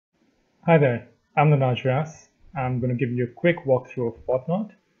Hi there, I'm the Najras. I'm going to give you a quick walkthrough of WotNot.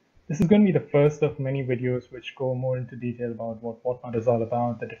 This is going to be the first of many videos which go more into detail about what WotNot is all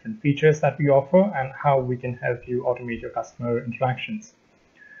about, the different features that we offer, and how we can help you automate your customer interactions.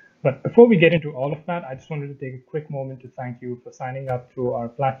 But before we get into all of that, I just wanted to take a quick moment to thank you for signing up to our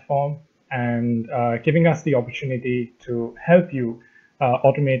platform and giving us the opportunity to help you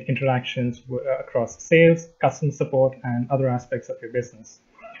automate interactions across sales, customer support, and other aspects of your business.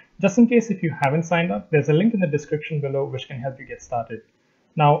 Just in case if you haven't signed up, there's a link in the description below which can help you get started.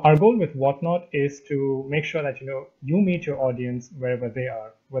 Now, our goal with WotNot is to make sure that you meet your audience wherever they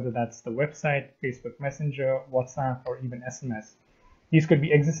are, whether that's the website, Facebook Messenger, WhatsApp, or even SMS. These could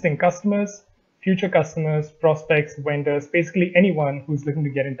be existing customers, future customers, prospects, vendors, basically anyone who's looking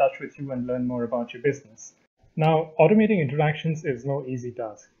to get in touch with you and learn more about your business. Now, automating interactions is no easy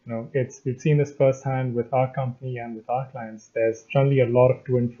task. We've seen this firsthand with our company and with our clients. There's generally a lot of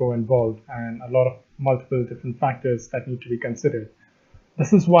to and fro involved and a lot of multiple different factors that need to be considered.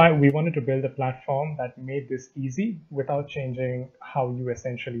 This is why we wanted to build a platform that made this easy without changing how you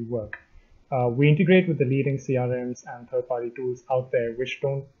essentially work. We integrate with the leading CRMs and third-party tools out there, which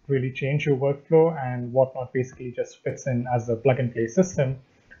don't really change your workflow, and WotNot basically just fits in as a plug-and-play system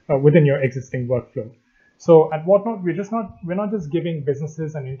within your existing workflow. So at WotNot, we're not just giving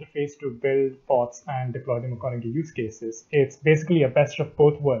businesses an interface to build bots and deploy them according to use cases. It's basically a best of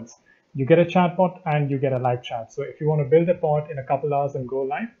both worlds. You get a chatbot and you get a live chat. So if you want to build a bot in a couple hours and go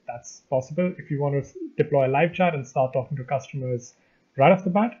live, that's possible. If you want to deploy a live chat and start talking to customers right off the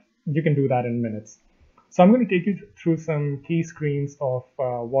bat, you can do that in minutes. So I'm going to take you through some key screens of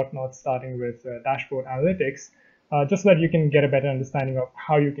WotNot, starting with dashboard analytics, just so that you can get a better understanding of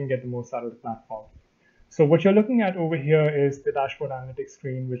how you can get the most out of the platform. So what you're looking at over here is the dashboard analytics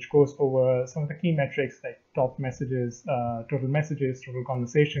screen, which goes over some of the key metrics like top messages, total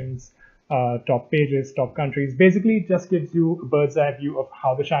conversations, top pages, top countries. Basically, just gives you a bird's eye view of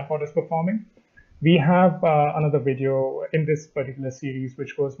how the chatbot is performing. We have another video in this particular series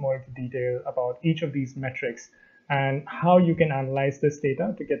which goes more into detail about each of these metrics and how you can analyze this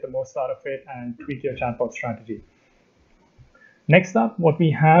data to get the most out of it and tweak your chatbot strategy. Next up, what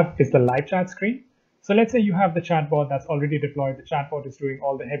we have is the live chat screen. So let's say you have the chatbot that's already deployed. The chatbot is doing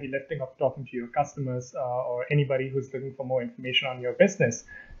all the heavy lifting of talking to your customers or anybody who's looking for more information on your business.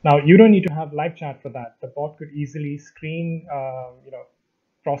 Now, you don't need to have live chat for that. The bot could easily screen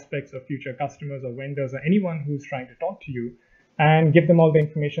prospects or future customers or vendors or anyone who's trying to talk to you and give them all the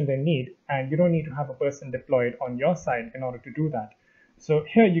information they need. And you don't need to have a person deployed on your side in order to do that. So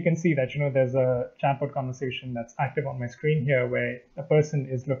here you can see that there's a chatbot conversation that's active on my screen here where a person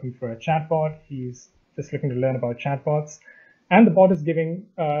is looking for a chatbot. He's just looking to learn about chatbots. And the bot is giving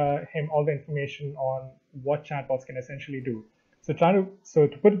him all the information on what chatbots can essentially do. So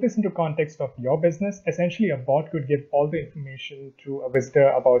to put this into context of your business, essentially a bot could give all the information to a visitor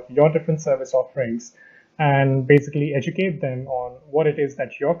about your different service offerings and basically educate them on what it is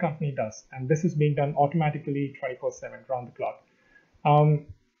that your company does. And this is being done automatically 24/7 round the clock.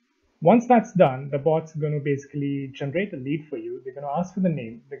 Once that's done, the bot's going to basically generate a lead for you. They're going to ask for the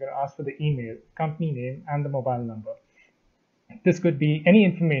name, they're going to ask for the email, company name, and the mobile number. This could be any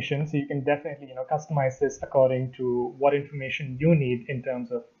information, so you can definitely customize this according to what information you need in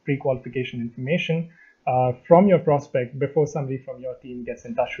terms of pre-qualification information from your prospect before somebody from your team gets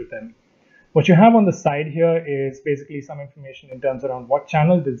in touch with them. What you have on the side here is basically some information in terms around what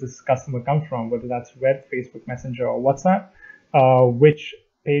channel does this customer come from, whether that's web, Facebook Messenger, or WhatsApp. Which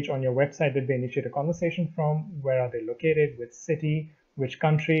page on your website did they initiate a conversation from, where are they located, which city, which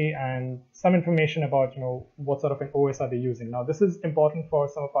country, and some information about what sort of an OS are they using. Now, this is important for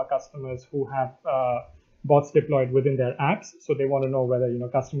some of our customers who have bots deployed within their apps, so they want to know whether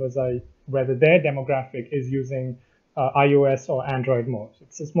whether their demographic is using iOS or Android more. So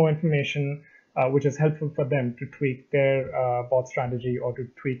it's just more information which is helpful for them to tweak their bot strategy or to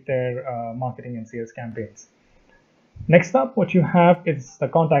tweak their marketing and sales campaigns. Next up, what you have is the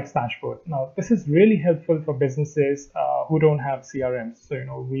contacts dashboard. Now, this is really helpful for businesses who don't have CRMs.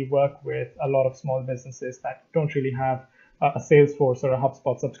 So, we work with a lot of small businesses that don't really have a Salesforce or a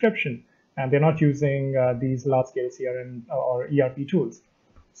HubSpot subscription, and they're not using these large-scale CRM or ERP tools.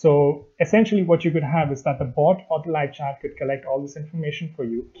 So essentially what you could have is that the bot or the live chat could collect all this information for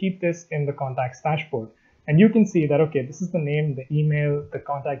you, keep this in the contacts dashboard. And you can see that, okay, this is the name, the email, the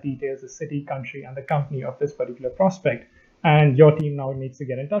contact details, the city, country, and the company of this particular prospect. And your team now needs to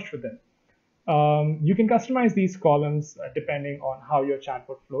get in touch with them. You can customize these columns depending on how your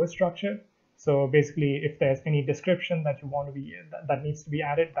chatbot flow is structured. So basically, if there's any description that you want to that needs to be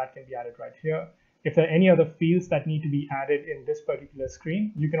added, that can be added right here. If there are any other fields that need to be added in this particular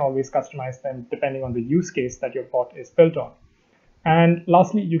screen, you can always customize them depending on the use case that your bot is built on. And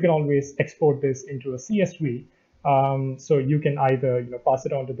lastly, you can always export this into a CSV. So you can either pass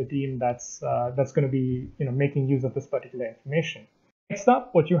it on to the team that's going to be making use of this particular information. Next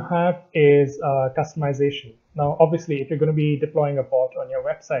up, what you have is customization. Now, obviously, if you're going to be deploying a bot on your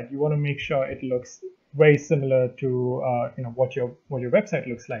website, you want to make sure it looks very similar to what your website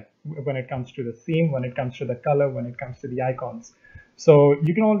looks like when it comes to the theme, when it comes to the color, when it comes to the icons. So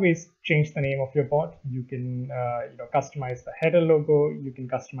you can always change the name of your bot. You can customize the header logo. You can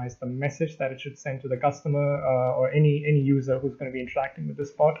customize the message that it should send to the customer or any user who's going to be interacting with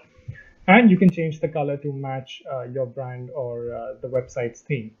this bot. And you can change the color to match your brand or the website's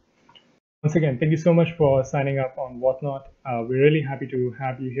theme. Once again, thank you so much for signing up on WotNot. We're really happy to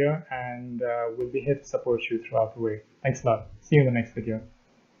have you here, and we'll be here to support you throughout the way. Thanks a lot. See you in the next video.